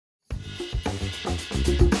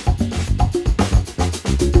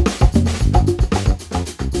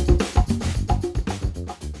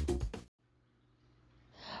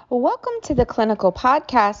Welcome to the Clinical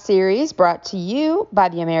Podcast series brought to you by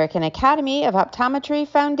the American Academy of Optometry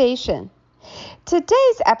Foundation.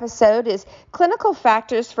 Today's episode is Clinical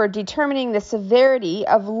Factors for Determining the Severity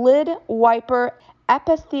of Lid Wiper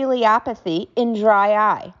Epitheliopathy in Dry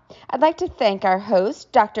Eye. I'd like to thank our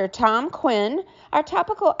host, Dr. Tom Quinn, our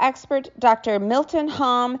topical expert, Dr. Milton,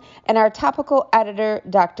 and our topical editor,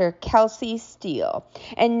 Dr. Kelsy Steele.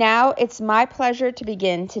 And now it's my pleasure to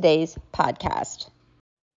begin today's podcast.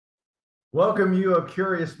 Welcome you,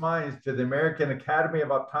 curious minds, to the American Academy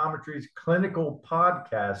of Optometry's Clinical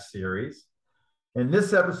Podcast series. In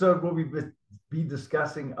this episode, we'll be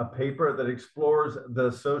discussing a paper that explores the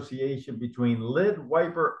association between lid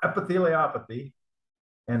wiper epitheliopathy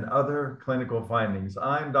and other clinical findings.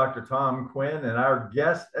 I'm Dr. Tom Quinn, and our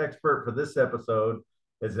guest expert for this episode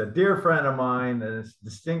is a dear friend of mine and is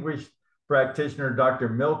distinguished practitioner, Dr.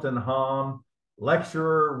 Milton,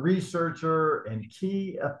 lecturer, researcher, and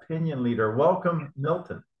key opinion leader. Welcome,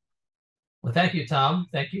 Milton. Well, thank you, Tom.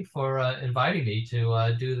 Thank you for inviting me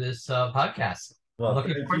to do this podcast. Well,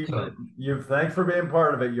 thanks for being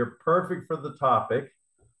part of it. You're perfect for the topic.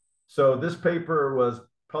 So this paper was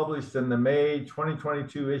published in the May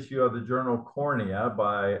 2022 issue of the journal Cornea,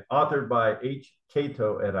 authored by H.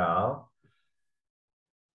 Cato et al.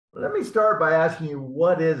 Let me start by asking you,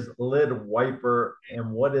 what is lid wiper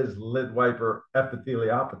and what is lid wiper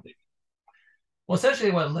epitheliopathy? Well,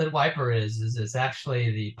 essentially what lid wiper is it's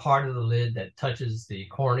actually the part of the lid that touches the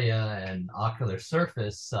cornea and ocular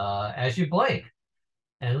surface as you blink.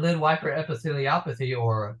 And lid wiper epitheliopathy,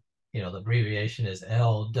 or the abbreviation is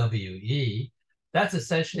LWE, that's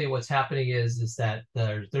essentially what's happening is that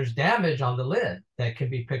there's damage on the lid that can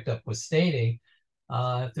be picked up with staining.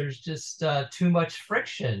 If there's just too much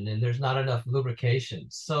friction and there's not enough lubrication.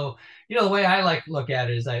 So, the way I look at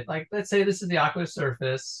it is let's say this is the ocular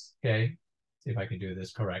surface. Okay, see if I can do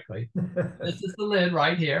this correctly. This is the lid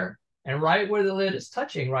right here. And right where the lid is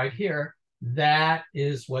touching right here, that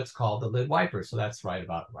is what's called the lid wiper. So that's right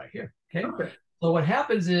about right here. Okay. So what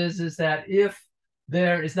happens is that if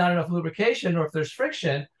there is not enough lubrication or if there's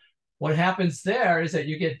friction, what happens there is that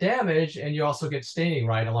you get damage and you also get staining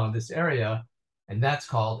right along this area. And that's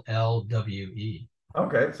called LWE.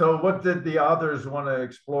 Okay, so what did the authors want to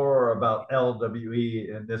explore about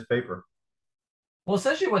LWE in this paper? Well,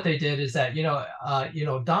 essentially what they did is that,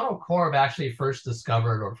 Donald Korb actually first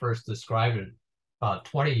discovered or first described it about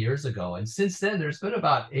 20 years ago. And since then, there's been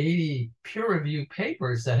about 80 peer-reviewed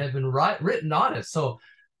papers that have been written on it. So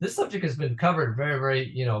this subject has been covered very,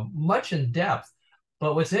 very, much in depth.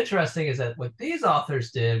 But what's interesting is that what these authors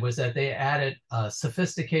did was that they added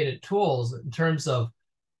sophisticated tools in terms of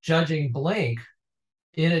judging blink,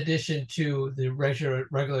 in addition to the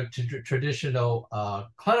regular traditional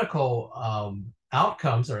clinical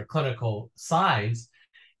outcomes or clinical signs,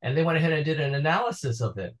 and they went ahead and did an analysis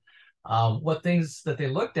of it. What things that they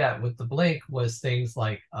looked at with the blink was things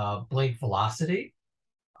like blink velocity,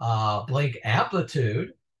 blink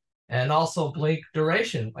amplitude, and also blink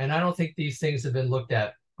duration. And I don't think these things have been looked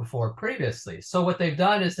at before previously. So what they've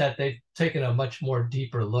done is that they've taken a much more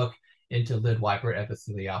deeper look into lid wiper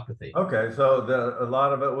epitheliopathy. Okay, so a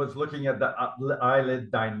lot of it was looking at the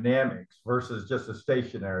eyelid dynamics versus just a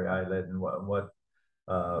stationary eyelid and what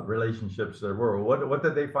relationships there were. What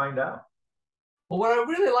did they find out? Well, what I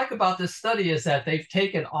really like about this study is that they've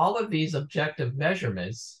taken all of these objective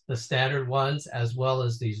measurements, the standard ones, as well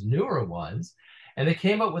as these newer ones, and they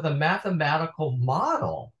came up with a mathematical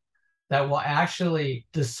model that will actually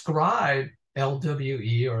describe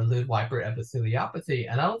LWE, or lid wiper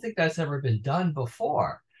epitheliopathy. And I don't think that's ever been done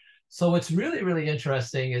before. So what's really, really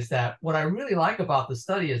interesting is that what I really like about the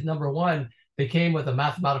study is, number one, they came with a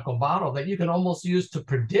mathematical model that you can almost use to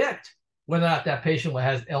predict whether or not that patient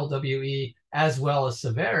has LWE as well as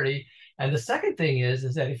severity. And the second thing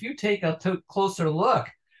is that if you take a closer look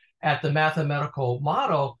at the mathematical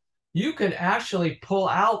model, you can actually pull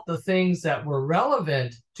out the things that were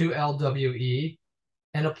relevant to LWE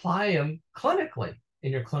and apply them clinically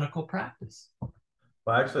in your clinical practice.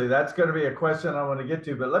 Well, actually, that's going to be a question I want to get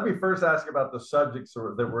to, but let me first ask about the subjects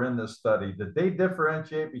that were in this study. Did they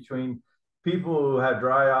differentiate between people who had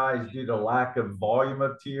dry eyes due to lack of volume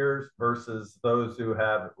of tears versus those who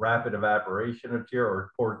have rapid evaporation of tear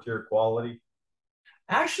or poor tear quality?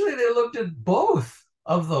 Actually, they looked at both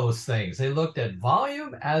of those things. They looked at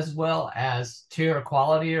volume as well as tear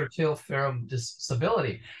quality or tear film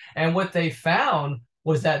stability. And what they found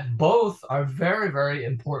was that both are very, very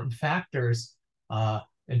important factors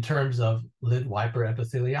in terms of lid wiper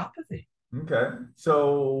epitheliopathy. Okay.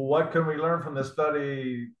 So what can we learn from this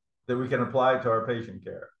study that we can apply to our patient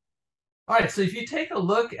care? All right. So if you take a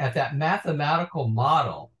look at that mathematical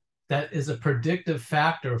model, that is a predictive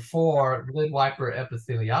factor for lid wiper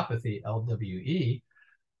epitheliopathy, LWE,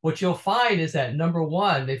 what you'll find is that number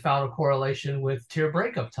one, they found a correlation with tear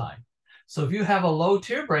breakup time. So if you have a low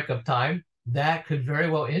tear breakup time, that could very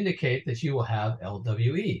well indicate that you will have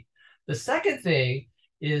LWE. The second thing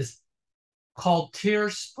is called tear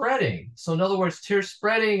spreading. So in other words, tear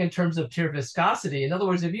spreading in terms of tear viscosity. In other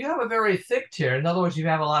words, if you have a very thick tear, in other words, you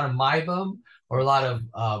have a lot of meibum or a lot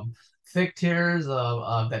of thick tears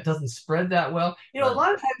that doesn't spread that well, a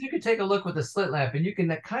lot of times you can take a look with a slit lamp and you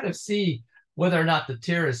can kind of see whether or not the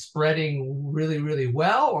tear is spreading really, really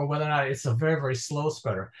well, or whether or not it's a very, very slow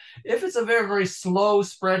spreader. If it's a very, very slow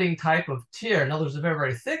spreading type of tear, in other words, a very,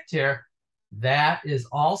 very thick tear, that is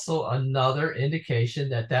also another indication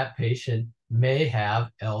that that patient may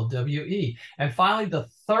have LWE. And finally, the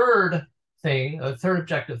third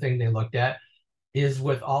objective thing they looked at is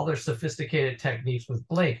with all their sophisticated techniques with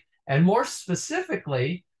blink. And more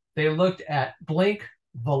specifically, they looked at blink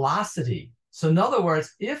velocity. So in other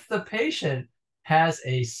words, if the patient has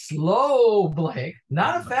a slow blink,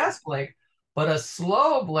 not a fast blink, but a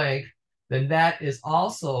slow blink, then that is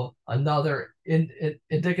also another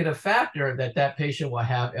indicative factor that that patient will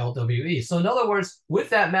have LWE. So in other words, with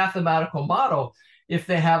that mathematical model, if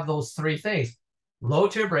they have those three things, low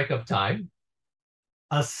tear breakup time,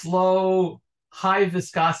 a slow high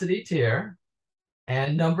viscosity tear,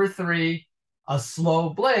 and number three, a slow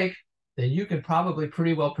blink, then you can probably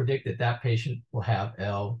pretty well predict that that patient will have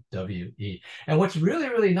LWE. And what's really,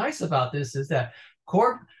 really nice about this is that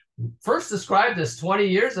Corb first described this 20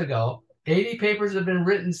 years ago. 80 papers have been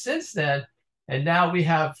written since then, and now we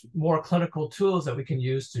have more clinical tools that we can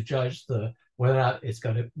use to judge whether or not it's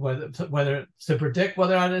going to whether to predict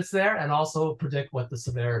whether or not it's there, and also predict what the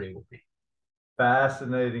severity will be.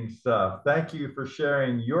 Fascinating stuff. Thank you for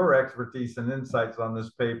sharing your expertise and insights on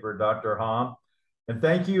this paper, Dr. Hom. And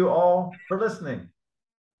thank you all for listening.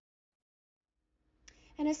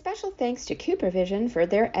 And a special thanks to CooperVision for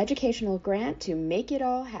their educational grant to make it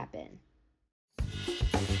all happen.